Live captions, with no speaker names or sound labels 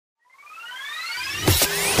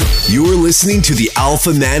You're listening to the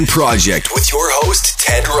Alpha Man Project with your host,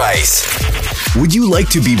 Ted Rice. Would you like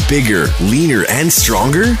to be bigger, leaner, and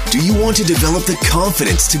stronger? Do you want to develop the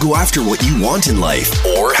confidence to go after what you want in life?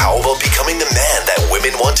 Or how about becoming the man that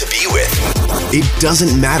women want to be with? It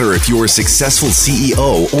doesn't matter if you're a successful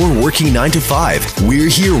CEO or working 9 to 5. We're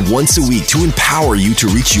here once a week to empower you to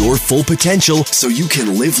reach your full potential so you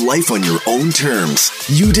can live life on your own terms.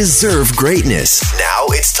 You deserve greatness. Now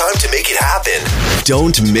it's time to make it happen.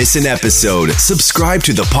 Don't miss an episode. Subscribe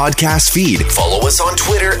to the podcast feed, follow us on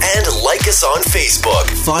Twitter, and like us on Facebook.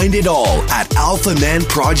 Find it all at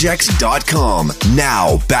alphamanproject.com.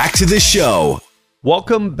 Now, back to the show.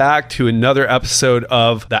 Welcome back to another episode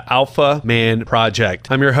of the Alpha Man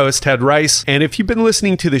Project. I'm your host, Ted Rice, and if you've been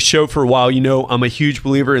listening to the show for a while, you know I'm a huge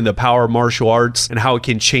believer in the power of martial arts and how it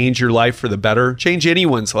can change your life for the better, change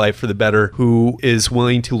anyone's life for the better who is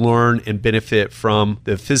willing to learn and benefit from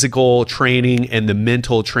the physical training and the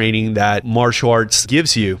mental training that martial arts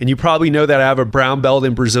gives you. And you probably know that I have a brown belt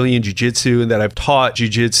in Brazilian Jiu-Jitsu and that I've taught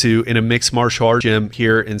Jiu-Jitsu in a mixed martial arts gym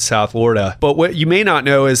here in South Florida. But what you may not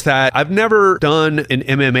know is that I've never done an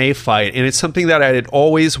MMA fight, and it's something that I had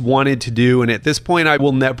always wanted to do, and at this point I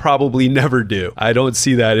will probably never do. I don't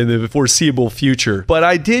see that in the foreseeable future. But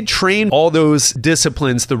I did train all those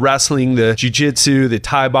disciplines, the wrestling, the jiu-jitsu, the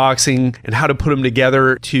Thai boxing, and how to put them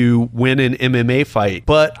together to win an MMA fight.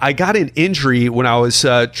 But I got an injury when I was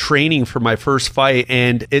training for my first fight,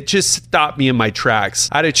 and it just stopped me in my tracks.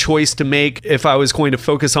 I had a choice to make if I was going to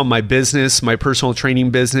focus on my business, my personal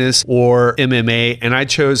training business, or MMA, and I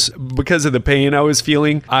chose, because of the pain I was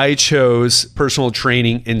feeling, I chose personal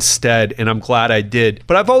training instead, and I'm glad I did.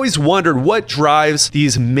 But I've always wondered what drives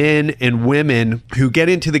these men and women who get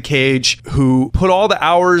into the cage, who put all the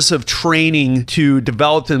hours of training to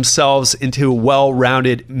develop themselves into a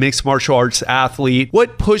well-rounded mixed martial arts athlete.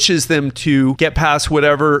 What pushes them to get past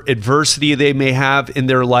whatever adversity they may have in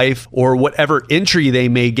their life or whatever injury they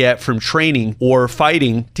may get from training or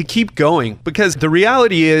fighting to keep going? Because the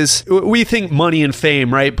reality is, we think money and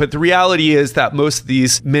fame, right? But the reality is that most of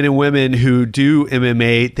these men and women who do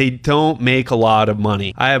MMA, they don't make a lot of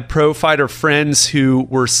money. I have pro fighter friends who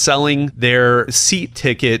were selling their seat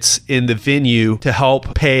tickets in the venue to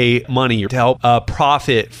help pay money, to help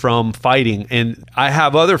profit from fighting. And I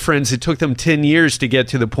have other friends, it took them 10 years to get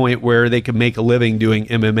to the point where they could make a living doing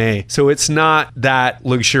MMA. So it's not that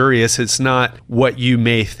luxurious. It's not what you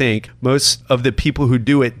may think. Most of the people who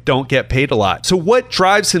do it don't get paid a lot. So what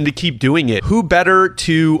drives them to keep doing it? Who better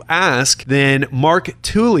to ask than Mark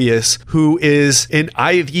Tullius, who is an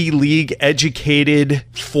Ivy League educated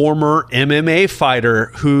former MMA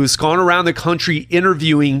fighter who's gone around the country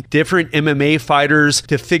interviewing different MMA fighters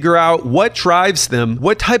to figure out what drives them,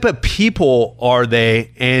 what type of people are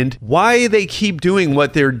they, and why they keep doing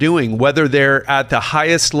what they're doing, whether they're at the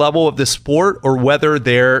highest level of the sport or whether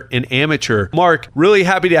they're an amateur. Mark, really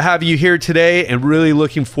happy to have you here today and really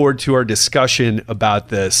looking forward to our discussion about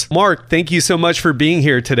this. Mark, thank you so much for being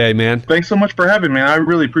here today, man. Thanks so much for having me. I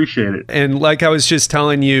really appreciate it. And like I was just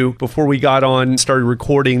telling you before we got on, started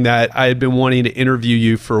recording, that I had been wanting to interview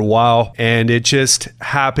you for a while, and it just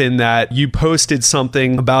happened that you posted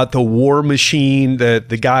something about the War Machine,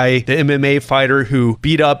 the guy, the MMA fighter who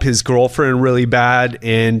beat up his girlfriend really bad,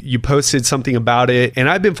 and you posted something about it. And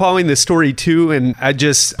I've been following the story too, and I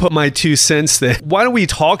just put my 2 cents there. Why don't we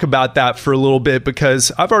talk about that for a little bit?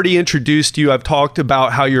 Because I've already introduced you. I've talked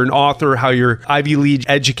about how you're an author, how you're Ivy League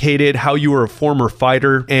educated, how you were a former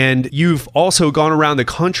fighter, and you've also gone around the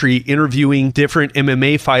country interviewing different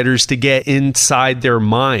MMA fighters to get inside their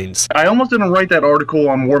minds. I almost didn't write that article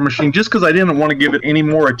on War Machine just because I didn't want to give it any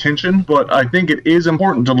more attention, but I think it is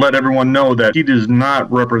important to let everyone know that he does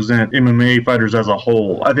not represent MMA fighters as a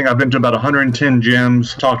whole. I think I've been to about 110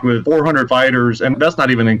 gyms, talked with 400 fighters, and that's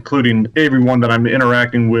not even including everyone that I'm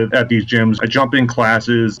interacting with at these gyms. I jump in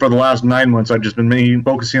classes. For the last 9 months, I've just been mainly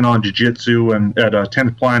focusing on jiu-jitsu and at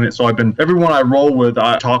 10th Planet, so I've been, everyone I roll with,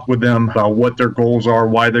 I talk with them about what their goals are,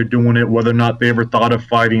 why they're doing it, whether or not they ever thought of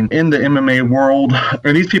fighting in the MMA world.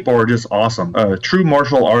 And these people are just awesome. True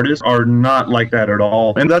martial artists are not like that at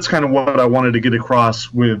all. And that's kind of what I wanted to get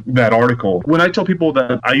across with that article. When I tell people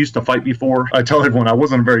that I used to fight before, I tell everyone I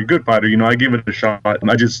wasn't a very good fighter. I gave it a shot,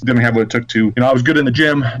 and I just didn't have what it took to. I was good in the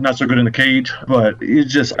gym, not so good in the cage, but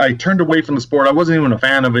it's just, I turned away from the sport. I wasn't even a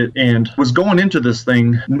fan of it and was going into this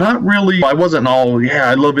thing, not really, I wasn't all, yeah,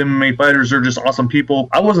 I love MMA fighting. fighters, they're just awesome people.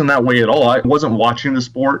 I wasn't that way at all. I wasn't watching the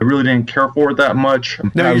sport. I really didn't care for it that much.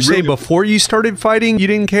 Now, you say before you started fighting, you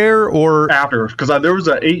didn't care, or after? Because there was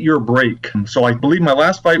an 8-year break. So I believe my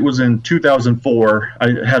last fight was in 2004. I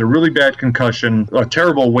had a really bad concussion, a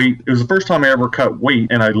terrible weight. It was the first time I ever cut weight,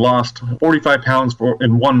 and I lost 45 pounds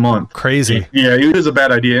in 1 month. Crazy. Yeah, it was a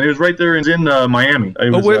bad idea. And it was right there in Miami.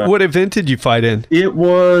 It was, what event did you fight in? It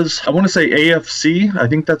was, I want to say AFC. I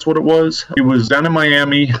think that's what it was. It was down in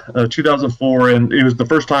Miami, 2004, and it was the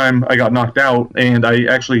first time I got knocked out, and I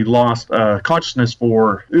actually lost consciousness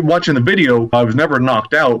for watching the video. I was never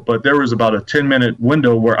knocked out, but there was about a 10-minute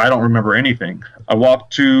window where I don't remember anything. I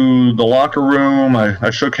walked to the locker room. I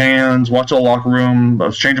shook hands, watched the locker room. I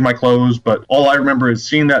was changing my clothes, but all I remember is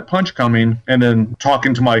seeing that punch coming and then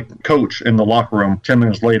talking to my coach in the locker room 10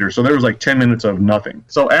 minutes later. So there was like 10 minutes of nothing.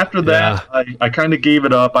 So after that, I kind of gave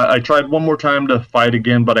it up. I tried one more time to fight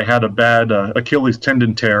again, but I had a bad Achilles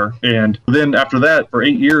tendon tear. And then after that, for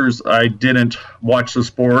 8 years, I didn't watch the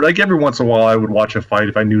sport. Like every once in a while, I would watch a fight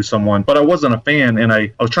if I knew someone, but I wasn't a fan. And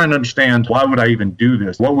I was trying to understand, why would I even do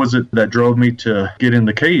this? What was it that drove me to get in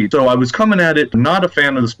the cage? So I was coming at it not a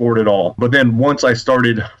fan of the sport at all. But then once I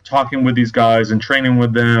started talking with these guys and training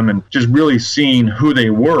with them and just really seeing who they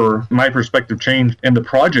were, my perspective changed, and the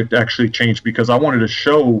project actually changed because I wanted to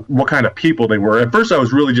show what kind of people they were. At first, I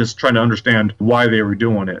was really just trying to understand why they were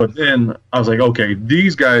doing it. But then I was like, okay,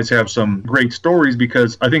 these guys have some great stories,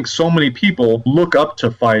 because I think so many people look up to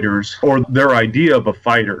fighters or their idea of a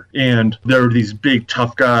fighter, and they're these big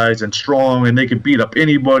tough guys and strong, and they can beat up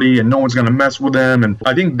anybody and no one's going to mess with them. And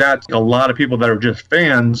I think that's a lot of people that are just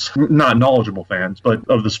fans, not knowledgeable fans, but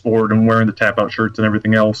of the sport and wearing the tap out shirts and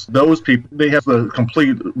everything else. Those people, they have the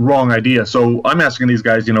complete wrong idea. So I'm asking these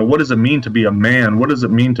guys, what does it mean to be a man? What does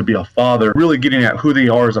it mean to be a father? Really getting at who they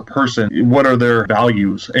are as a person. What are their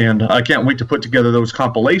values? And I can't wait to put together those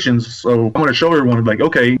compilations. So I'm going to show everyone, like,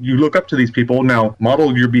 okay, you look up to these people, now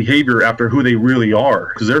model your behavior after who they really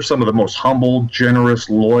are, because they're some of the most humble, generous,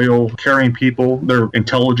 loyal, caring people. They're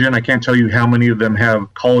intelligent. I can't tell you how many of them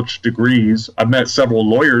have college degrees. I've met several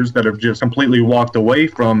lawyers that have just completely walked away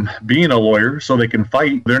from being a lawyer so they can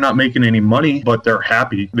fight. They're not making any money, but they're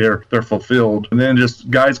happy. They're fulfilled. And then just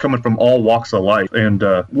guys coming from all walks of life. And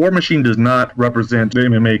War Machine does not represent the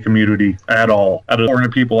MMA community at all. Out of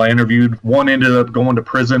 400 people I interviewed, one ended up going to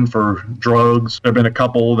prison for drugs. There have been a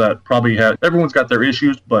couple that probably had, everyone's got their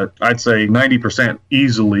issues, but I'd say 90%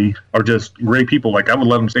 easily are just great people. Like, I would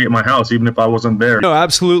let them stay at my house even if I wasn't there. No,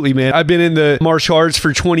 absolutely, man. I've been in the martial arts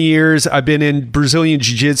for 20 years. I've been in Brazilian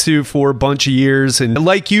Jiu-Jitsu for a bunch of years. And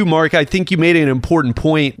like you, Mark, I think you made an important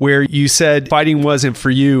point where you said fighting wasn't for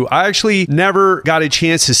you. I actually never got a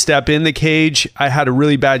chance to step in the cage. I had a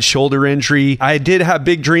really bad shoulder injury. I did have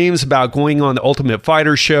big dreams about going on the Ultimate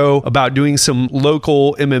Fighter show, about doing some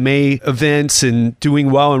local MMA events and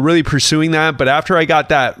doing well and really pursuing that. But after I got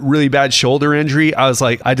that really bad shoulder injury, I was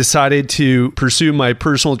like, I decided to pursue my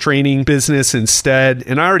personal training business instead.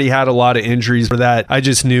 And I already had a lot of injuries for that. I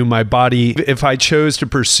just knew my body, if I chose to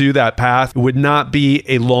pursue that path, it would not be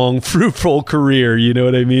a long, fruitful career. You know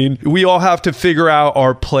what I mean? We all have to figure out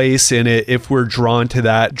our place in it if we're drawn to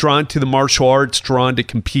that, drawn to the martial arts, drawn to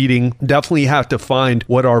competing. Definitely have to find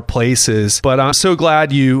what our place is. But I'm so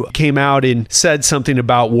glad you came out and said something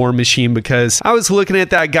about War Machine, because I was looking at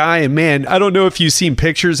that guy and, man, I don't know if you've seen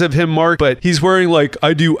pictures of him, Mark, but he's wearing like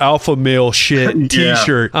I do alpha male shit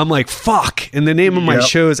t-shirt. I'm like, fuck. And the name of my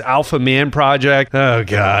show is Alpha Man Project. Oh,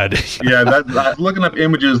 God. I was looking up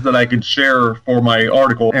images that I could share for my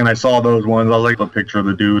article, and I saw those ones. I was like, a picture of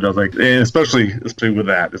the dude. I was like, and especially with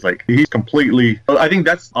that, it's like, he's completely, I think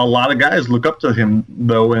that's a lot of guys look up to him,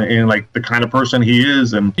 though, and like the kind of person he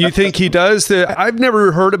is. And you think he does? I've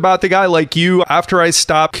never heard about the guy like you. After I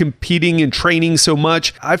stopped competing and training so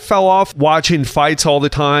much, I fell off watching fights all the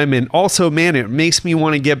time. And also, man, it makes me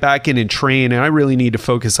want to get back in and train. And I really need to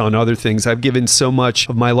focus on other things. I've given so much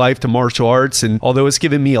of my life to martial arts, and although it's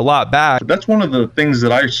given me a lot back. That's one of the things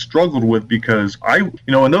that I struggled with, because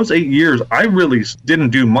in those 8 years, I really didn't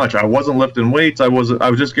do much. I wasn't lifting weights. I was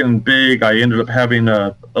just getting big. I ended up having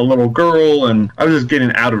a little girl, and I was just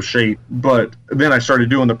getting out of shape. But then I started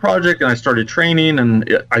doing the project, and I started training,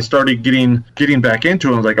 and I started getting back into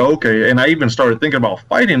it. I was like, okay. And I even started thinking about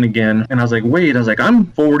fighting again. And I was like, wait, I'm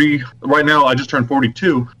 40 right now. I just turned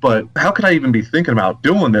 42, but how could I even be thinking about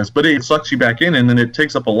doing this? But it sucks you back in, and then it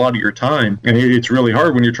takes up a lot of your time. And it's really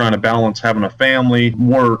hard when you're trying to balance having a family,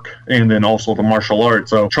 work, and then also the martial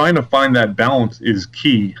arts. So trying to find that balance is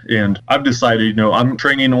key. And I've decided, I'm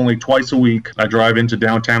training only twice a week. I drive into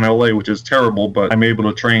downtown downtown LA, which is terrible, but I'm able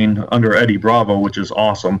to train under Eddie Bravo, which is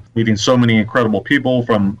awesome. Meeting so many incredible people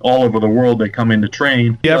from all over the world. They come in to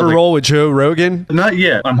train. You ever roll with Joe Rogan? Not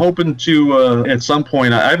yet. I'm hoping to at some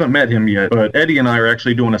point. I haven't met him yet, but Eddie and I are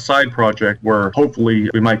actually doing a side project where hopefully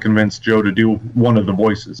we might convince Joe to do one of the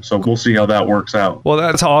voices. So we'll see how that works out. Well,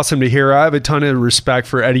 that's awesome to hear. I have a ton of respect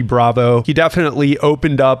for Eddie Bravo. He definitely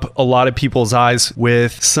opened up a lot of people's eyes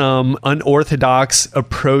with some unorthodox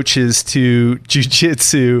approaches to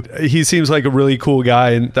jiu-jitsu. He seems like a really cool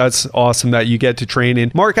guy, and that's awesome that you get to train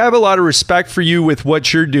in. Mark, I have a lot of respect for you with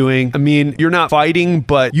what you're doing. I mean, you're not fighting,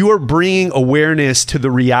 but you are bringing awareness to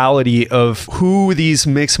the reality of who these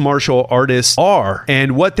mixed martial artists are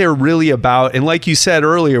and what they're really about. And like you said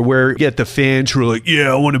earlier, where you get the fans who are like,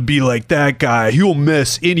 yeah, I want to be like that guy. He'll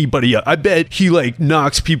mess anybody up. I bet he like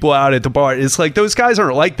knocks people out at the bar. It's like, those guys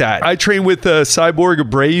aren't like that. I train with Cyborg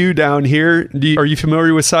Abreu down here. Are you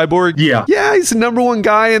familiar with Cyborg? Yeah. Yeah, he's the number one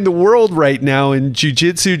guy in the world right now in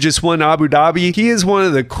jiu-jitsu, just won Abu Dhabi. He is one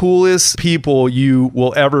of the coolest people you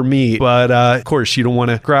will ever meet. But of course, you don't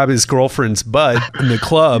want to grab his girlfriend's butt in the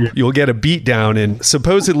club. You'll get a beat down, and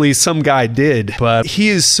supposedly some guy did. But he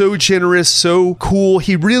is so generous, so cool.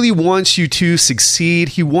 He really wants you to succeed.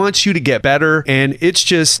 He wants you to get better, and it's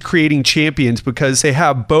just creating champions because they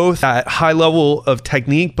have both that high level of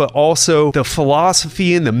technique, but also the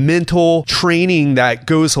philosophy and the mental training that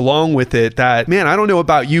goes along with it. That, man, I don't know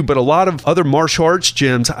about you, but a lot of other martial arts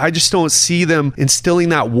gyms, I just don't see them instilling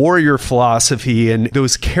that warrior philosophy and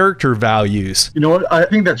those character values. You know what? I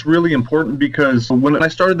think that's really important because when I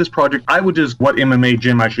started this project, I would just what MMA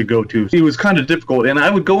gym I should go to. It was kind of difficult, and I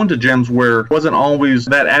would go into gyms where wasn't always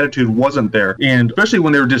that attitude wasn't there, and especially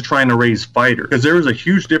when they were just trying to raise fighters, because there was a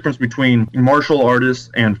huge difference between martial artists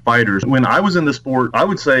and fighters. When I was in the sport, I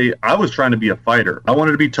would say I was trying to be a fighter. I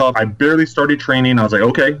wanted to be tough. I barely started training. I was like,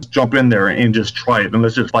 okay, let's jump in there and just try it and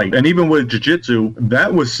let's just fight. And even with jiu-jitsu,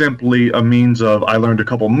 that was simply a means of I learned a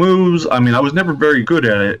couple moves. I mean, I was never very good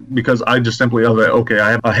at it because I just simply, I was like, okay,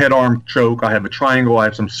 I have a head arm choke, I have a triangle, I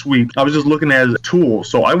have some sweep. I was just looking at it as a tool.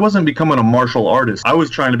 So I wasn't becoming a martial artist. I was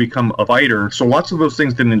trying to become a fighter. So lots of those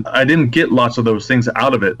things I didn't get lots of those things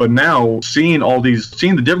out of it. But now seeing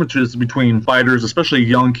the differences between fighters, especially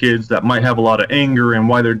young kids that might have a lot of anger and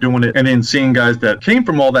why they're doing it, and then seeing guys that came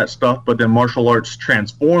from all that stuff, but then martial arts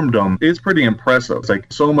transformed them, it's pretty impressive. It's like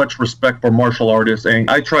so much respect for martial artists. And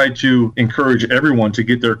I try to encourage everyone to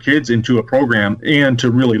get their kids into a program and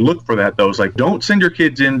to really look for that. Those like, don't send your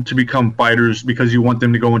kids in to become fighters because you want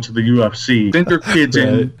them to go into the UFC. Send your kids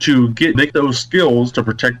in to get those skills to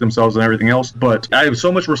protect themselves and everything else. But I have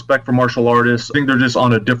so much respect for martial artists. I think they're just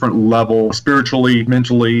on a different level spiritually,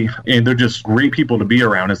 mentally, and they're just great people to be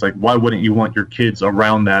around. It's like, why wouldn't you want your kids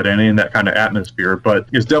around that and in that kind of atmosphere? But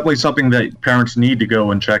it's definitely something that parents need to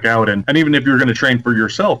go and check out. And even if you're going to train for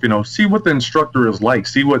yourself, see what the instructor is like,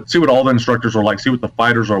 see what all the instructors are like, see what the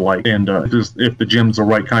fighters are like, and just if the gym's the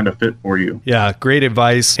right kind of fit for you. Yeah, great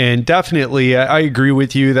advice. And definitely, I agree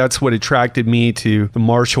with you. That's what attracted me to the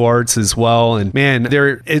martial arts as well. And man,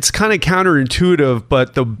 it's kind of counterintuitive,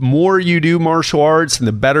 but the more you do martial arts and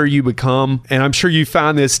the better you become, and I'm sure you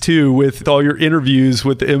found this too with all your interviews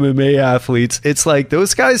with the MMA athletes, it's like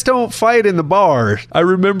those guys don't fight in the bar. I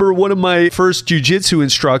remember one of my first jiu-jitsu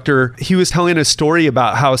instructor, he was telling a story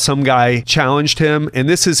about how some guy challenged him, and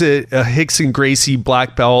this is a Hickson Gracie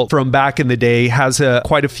black belt from back in the day, has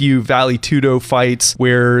quite a few Vale Tudo fights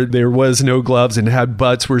where there was no gloves and had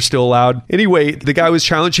butts were still allowed. Anyway, the guy was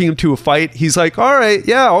challenging him to a fight. He's like, all right,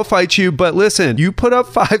 yeah, I'll fight you, but listen, you put up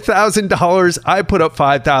 $5,000, I put up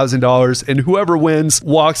 $5,000, and whoever wins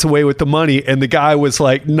walks away with the money. And the guy was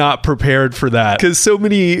like not prepared for that because so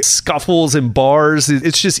many scuffles and bars,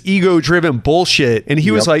 it's just ego-driven bullshit. And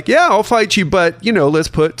he was like, yeah, I'll fight you, but let's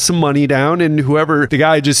put some money down. And the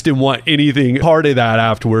guy just didn't want anything part of that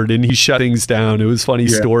afterward, and he shut things down. It was a funny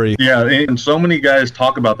story. Yeah, and so many guys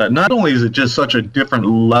talk about that. Not only is it just such a different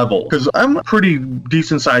level, because I'm a pretty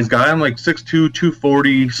decent sized guy. I'm like 6'2",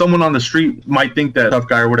 240. Someone on the street might think that tough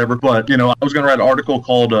guy or whatever, but I was going to write an article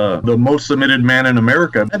called The Most Submitted Man in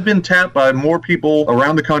America. I've been tapped by more people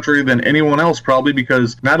around the country than anyone else, probably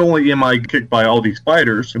because not only am I kicked by all these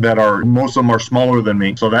fighters that most of them are smaller than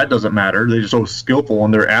me, so that doesn't matter. They're just so skillful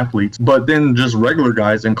and they're athletes, but then just regular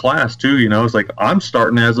guys in class too, it's like I'm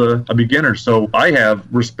starting as a beginner, so I have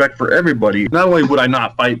respect for everybody. Not only would I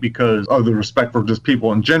not fight because of the respect for just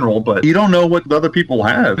people in general, but you don't know what the other people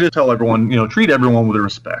have. Just tell everyone, treat everyone with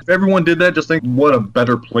respect. If everyone did that, just think what a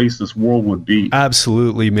better place this world would be.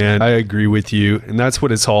 Absolutely, man. I agree with you, and that's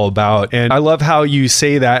what it's all about. And I love how you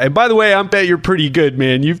say that. And by the way, I bet you're pretty good,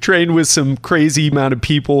 man. You've trained with some crazy amount of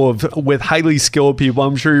people with highly skilled people.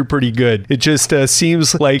 I'm sure you're pretty good. It just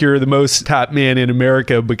seems like you're the most top man in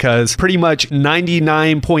America, because pretty much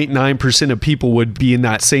 99.9% of people would be in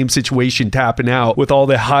that same situation, tapping out with all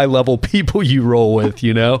the high level people you roll with,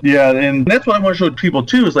 you know? Yeah, and that's what I want to show people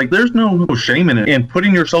too, is like there's no shame in it. And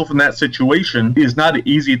putting yourself in that situation is not an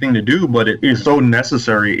easy thing to do, but it is so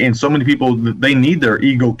necessary. And so many people, they need their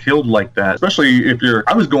ego killed like that, especially if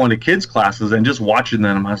I was going to kids classes and just watching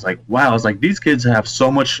them. I was like, wow, I was like, these kids have so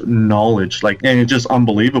much knowledge, like, and it's just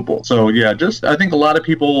unbelievable. So yeah, I think a lot of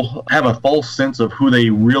people have a false sense of who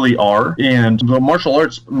they really are. And the martial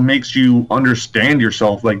arts makes you understand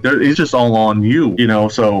yourself. Like it's just all on you, you know?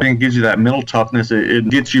 So I think it gives you that mental toughness. It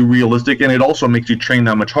gets you realistic, and it also makes you train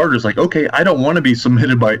that much harder. It's like, okay, I don't want to be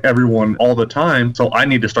submitted by everyone all the time, so I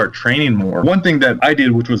need to start training more. One thing that I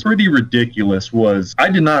did, which was pretty ridiculous, was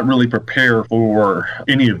I did not really prepare for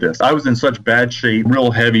any of this. I was in such bad shape,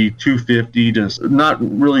 real heavy, 250, just not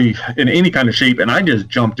really in any kind of shape, and I just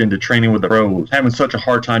jumped into training with the pros, having such a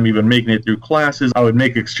hard time even making it through classes. I would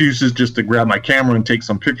make excuses just to grab my camera and take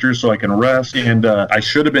some pictures so I can rest, and I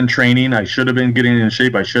should have been training, I should have been getting in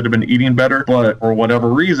shape, I should have been eating better, but for whatever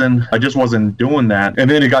reason, I just wasn't doing that. And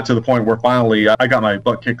then it got to the point where finally I got my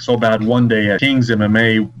butt kicked so bad one day at King's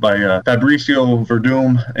MMA by Fabricio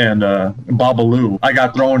Verdum and Babalu. I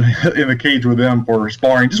got thrown in the cage with them for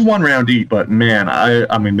sparring, just one round each. But man,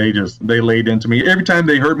 I mean, they laid into me. Every time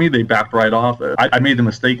they hurt me, they backed right off. I made the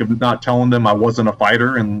mistake of not telling them I wasn't a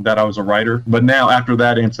fighter and that I was a writer. But now after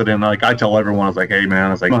that incident, like I tell everyone, I was like, hey man,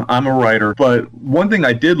 I was like, I'm a writer. But one thing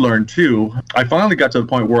I did learn too, I finally got to the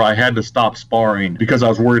point where I had to stop sparring because I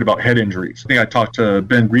was worried about head injuries. I think I talked to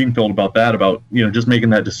Ben Greenfield about that, about, you know, just making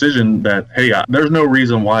that decision that, hey, there's no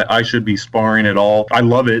reason why I should be sparring at all. I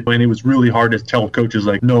love it. And it was really hard to tell coaches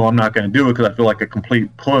like, no, I'm not going to do it because I feel like a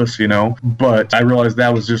complete puss, you know. But I realized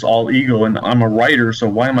that was just all ego, and I'm a writer, so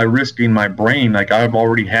why am I risking my brain? Like I've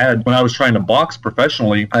already had, when I was trying to box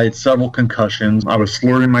professionally, I had several concussions. I was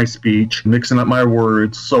slurring my speech, mixing up my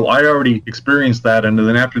words. So I already experienced that. And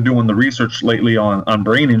then after doing the research lately on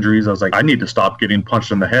brain injuries, I was like, I need to stop getting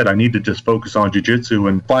punched in the head. I need to just focus on jiu-jitsu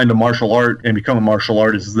and find a martial art and become a martial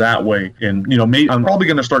artist that way. And, you know, I'm probably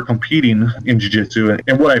going to start competing in jiu-jitsu.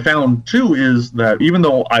 And what I found too is that even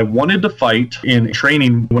though I wanted to fight in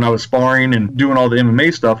training when I was sparring and doing all the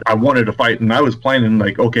MMA stuff, I wanted to fight. And I was planning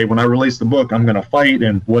like, okay, when I release the book, I'm going to fight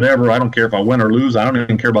and whatever. I don't care if I win or lose. I don't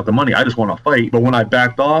even care about the money. I just want to fight. But when I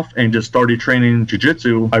backed off and just started training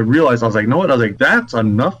jiu-jitsu, I realized, I was like, you know what? I was like, that's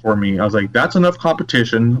enough for me. I was like, that's enough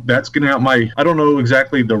competition. That's getting out I don't know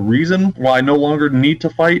exactly the reason why I no longer need to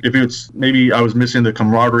fight. If it's maybe I was missing the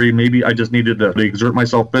camaraderie, maybe I just needed to exert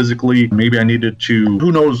myself physically. Maybe I needed to,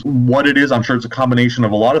 who knows what it is. I'm sure it's a combination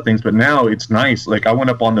of a lot of things, but now it's nice. Like I went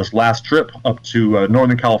up on this last trip up to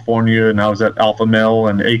Northern California, and I was at Alpha Male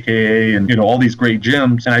and AKA and, you know, all these great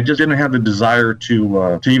gyms. And I just didn't have the desire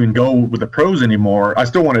to even go with the pros anymore. I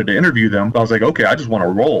still wanted to interview them, but I was like, okay, I just want to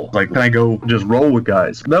roll. Like, can I go just roll with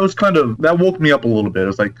guys? That woke me up a little bit.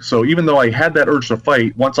 It's like, so even though I had that urge to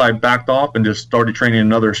fight, once I backed off and just started training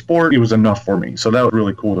another sport, it was enough for me. So that was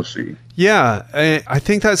really cool to see. Yeah, I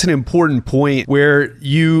think that's an important point where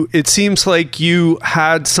it seems like you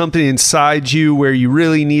had something inside you where you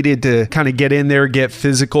really needed to kind of get in there, get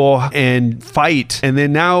physical and fight. And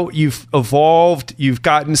then now you've evolved, you've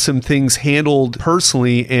gotten some things handled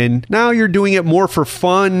personally, and now you're doing it more for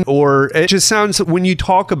fun. Or it just sounds, when you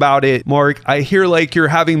talk about it, Mark, I hear like you're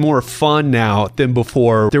having more fun now than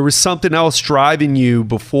before. There was something else driving you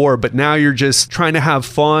before, but now you're just trying to have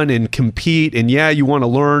fun and compete. And yeah, you want to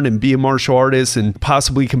learn and be a martial artist and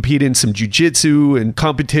possibly compete in some jiu-jitsu and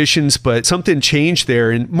competitions, but something changed there.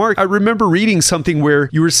 And Mark, I remember reading something where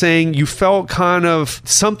you were saying you felt kind of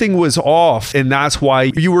something was off, and that's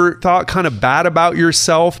why you thought kind of bad about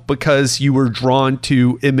yourself because you were drawn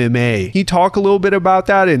to MMA. Can you talk a little bit about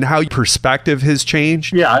that and how your perspective has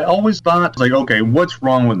changed? Yeah, I always thought like, okay, what's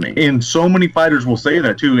wrong with me? And so many fighters will say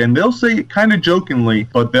that too, and they'll say it kind of jokingly,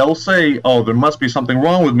 but they'll say, oh, there must be something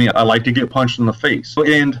wrong with me. I like to get punched in the face.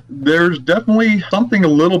 And there's definitely something a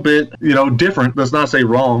little bit, you know, different. Let's not say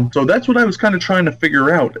wrong. So that's what I was kind of trying to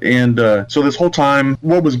figure out. And so this whole time,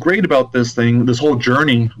 what was great about this thing, this whole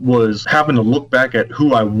journey, was having to look back at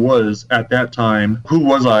who I was at that time. Who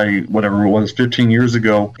was I, whatever it was, 15 years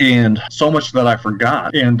ago, and so much that I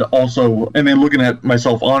forgot. And then looking at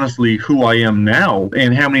myself honestly, who I am now,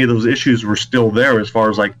 and how many of those issues were still there as far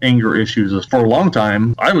as like anger issues. For a long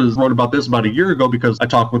time, I wrote about this about a year ago because I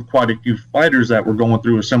talked with quite a few fighters that were going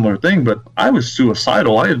through a similar thing, but I was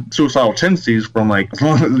suicidal. I had suicidal tendencies from like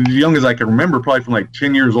as young as I can remember, probably from like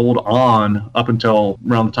 10 years old on up until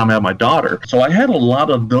around the time I had my daughter. So I had a lot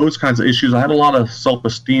of those kinds of issues. I had a lot of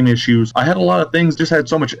self-esteem issues. I had a lot of things, just had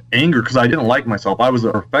so much anger because I didn't like myself. I was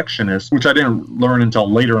a perfectionist, which I didn't learn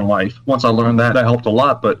until later in life. Once I learned that helped a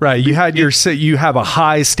lot. But right, you have a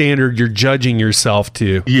high standard you're judging yourself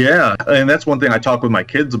to. Yeah, and that's one thing I talk with my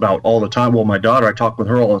kids about all the time. Well, my daughter, I talk with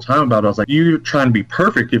her all the time about it. I was like, you're trying to be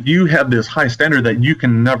perfect. If you have this high standard that you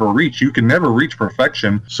can never reach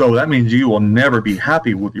perfection. So that means you will never be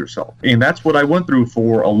happy with yourself. And that's what I went through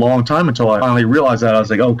for a long time until I finally realized that. I was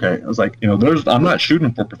like, okay. I was like, I'm not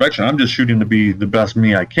shooting for perfection. I'm just shooting to be the best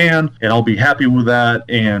me I can, and I'll be happy with that.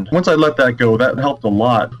 And once I let that go, that helped a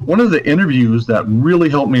lot. One of the interviews that really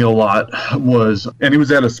helped me a lot was, and it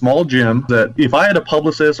was at a small gym, that if I had a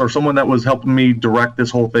publicist or someone that was helping me direct this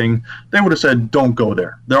whole thing, they would have said, don't go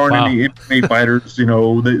there. There aren't any MMA fighters.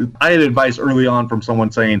 I had advice early on from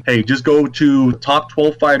someone saying, hey, just go to top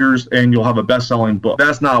 12 fighters and you'll have a best-selling book.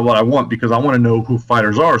 That's not what I want, because I want to know who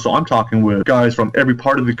fighters are. So I'm talking with guys from every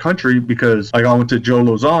part of the country, because like I went to Joe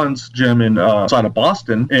Lozon's gym in outside of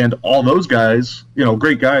Boston, and all those guys,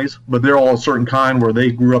 great guys, but they're all a certain kind where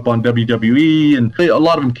they grew up on WWE, and a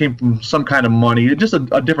lot of them came from some kind of money, just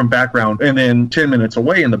a different background. And then 10 minutes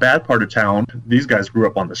away in the bad part of town, these guys grew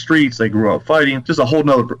up on the streets, they grew up fighting, just a whole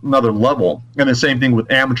another level. And the same thing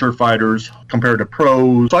with amateur fighters compared to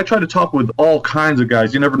pros. So I try to talk with all kinds of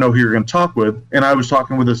guys. You never know who you're going to talk with. And I was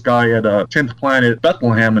talking with this guy at 10th Planet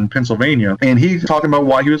Bethlehem in Pennsylvania, and he's talking about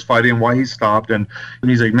why he was fighting and why he stopped. And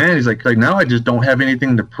he's like, man, now I just don't have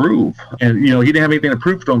anything to prove. And he didn't have anything to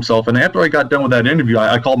prove to himself. And after I got done with that interview,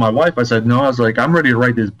 I called my wife. I said, no, I was like, I'm ready to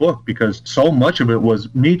write this book, because so much of it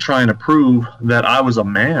was me trying to prove that I was a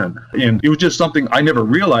man. And it was just something I never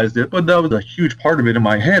realized it, but that was a huge part of it in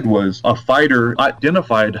my head. Was a fighter,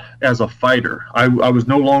 identified as a fighter. I was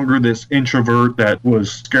no longer this introvert that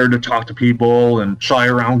was scared to talk to people and shy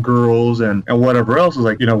around girls and whatever else. It's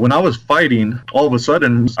like, when I was fighting, all of a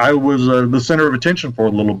sudden I was the center of attention for a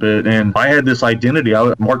little bit, and I had this identity. I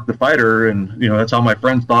was Mark the Fighter, and that's how my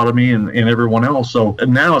friends thought of me and everyone else. So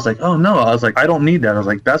now it's like, oh no, I was like, I don't need that. I was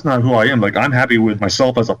like, that's not who I am. Like, I'm happy with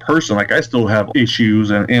myself as a person. Like, I still have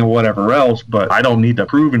issues and whatever else, but I don't need to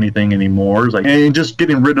prove anything anymore. It's like, and just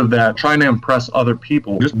getting rid of that, trying to impress other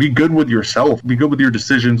people. Just be good with yourself, be good with your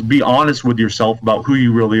decisions, be honest with yourself about who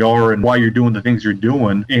you really are and why you're doing the things you're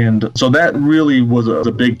doing. And so that really was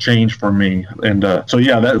a big change for me. And so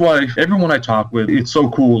yeah, that's why everyone I talk with, it's so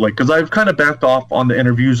cool. Like, because I've kind of backed off on the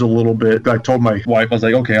interviews a little bit. I told my wife, I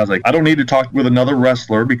was like, I don't need to talk with another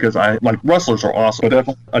wrestler, because wrestlers are awesome, but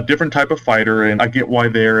definitely a different type of fighter, and I get why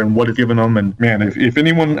they're and what it's given them. And man, if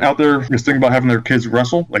anyone out there is thinking about having their kids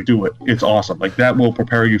wrestle, like, do it. It's awesome. Like, that will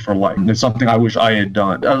prepare you for life. And it's something I wish I had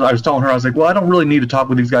done. I was telling her, I was like, well, I don't really need to talk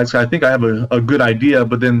with these guys. I think I have a good idea.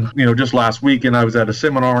 But then, just last week, and I was at a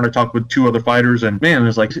seminar and I talked with 2 other fighters, and man,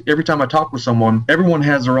 it's like every time I talk with someone, everyone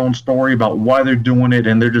has their own story about why they're doing it,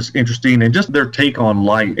 and they're just interesting and just their take on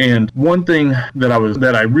life. And one thing that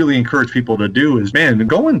I really encourage people to do is, man,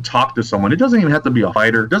 go and talk to someone. It doesn't even have to be a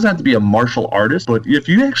fighter. It doesn't have to be a martial artist. But if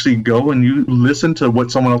you actually go and you listen to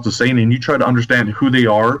what someone else is saying and you try to understand who they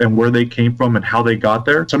are and where they came from and how they got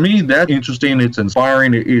there, to me, that's interesting. It's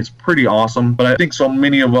inspiring. It's pretty awesome. But I think so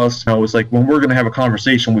many of us, it's like when we're going to have a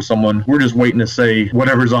conversation with someone, we're just waiting to say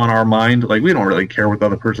whatever's on our mind. Like, we don't really care what the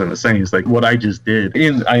other person is saying. It's like what I just did.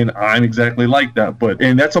 And I'm exactly like that.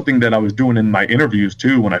 And that's something that I was doing in my interviews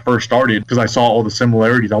too when I first started, because I saw all the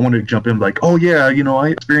similarities. I wanted to jump in like, oh yeah, I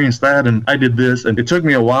experienced that and I did this. And it took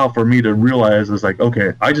me a while for me to realize, it's like,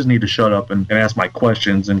 okay, I just need to shut up and ask my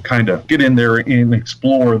questions and kind of get in there and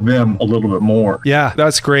explore them a little bit more. Yeah,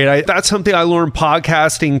 that's great. That's something I learned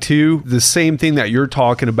podcasting too, the same thing that you're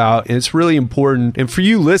talking about. And it's really important. And for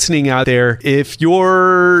you listening out there, if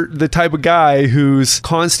you're the type of guy who's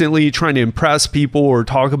constantly trying to impress people or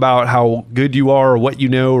talk about how good you are or what you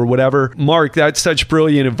know or whatever, Mark, that's such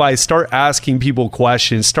brilliant advice. Start asking people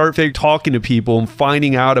questions. Start talking to people and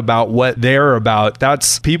finding out about what they're about.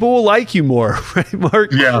 People will like you more, right,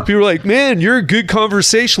 Mark? Yeah. People are like, man, you're a good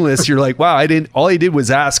conversationalist. You're like, wow, all I did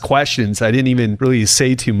was ask questions. I didn't even really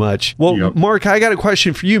say too much. Well, yep. Mark, I got a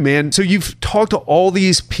question for you, man. So you've talked to all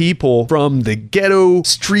these people from the ghetto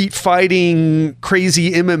street fighting,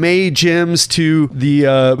 crazy MMA gyms to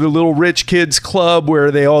the little rich kids club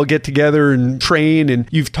where they all get together and train. And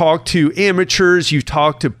you've talked to amateurs. You've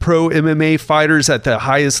talked to pro MMA fighters at the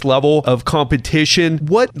highest level of competition.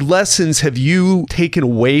 What lessons have you taken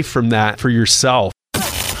away from that for yourself?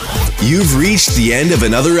 You've reached the end of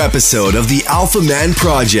another episode of the Alpha Man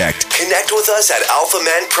Project. Connect with us at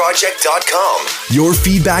alphamanproject.com. Your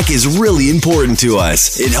feedback is really important to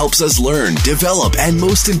us. It helps us learn, develop, and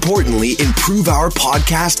most importantly, improve our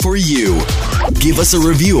podcast for you. Give us a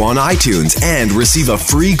review on iTunes and receive a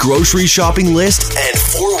free grocery shopping list and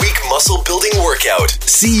 4-week muscle building workout.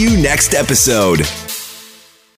 See you next episode.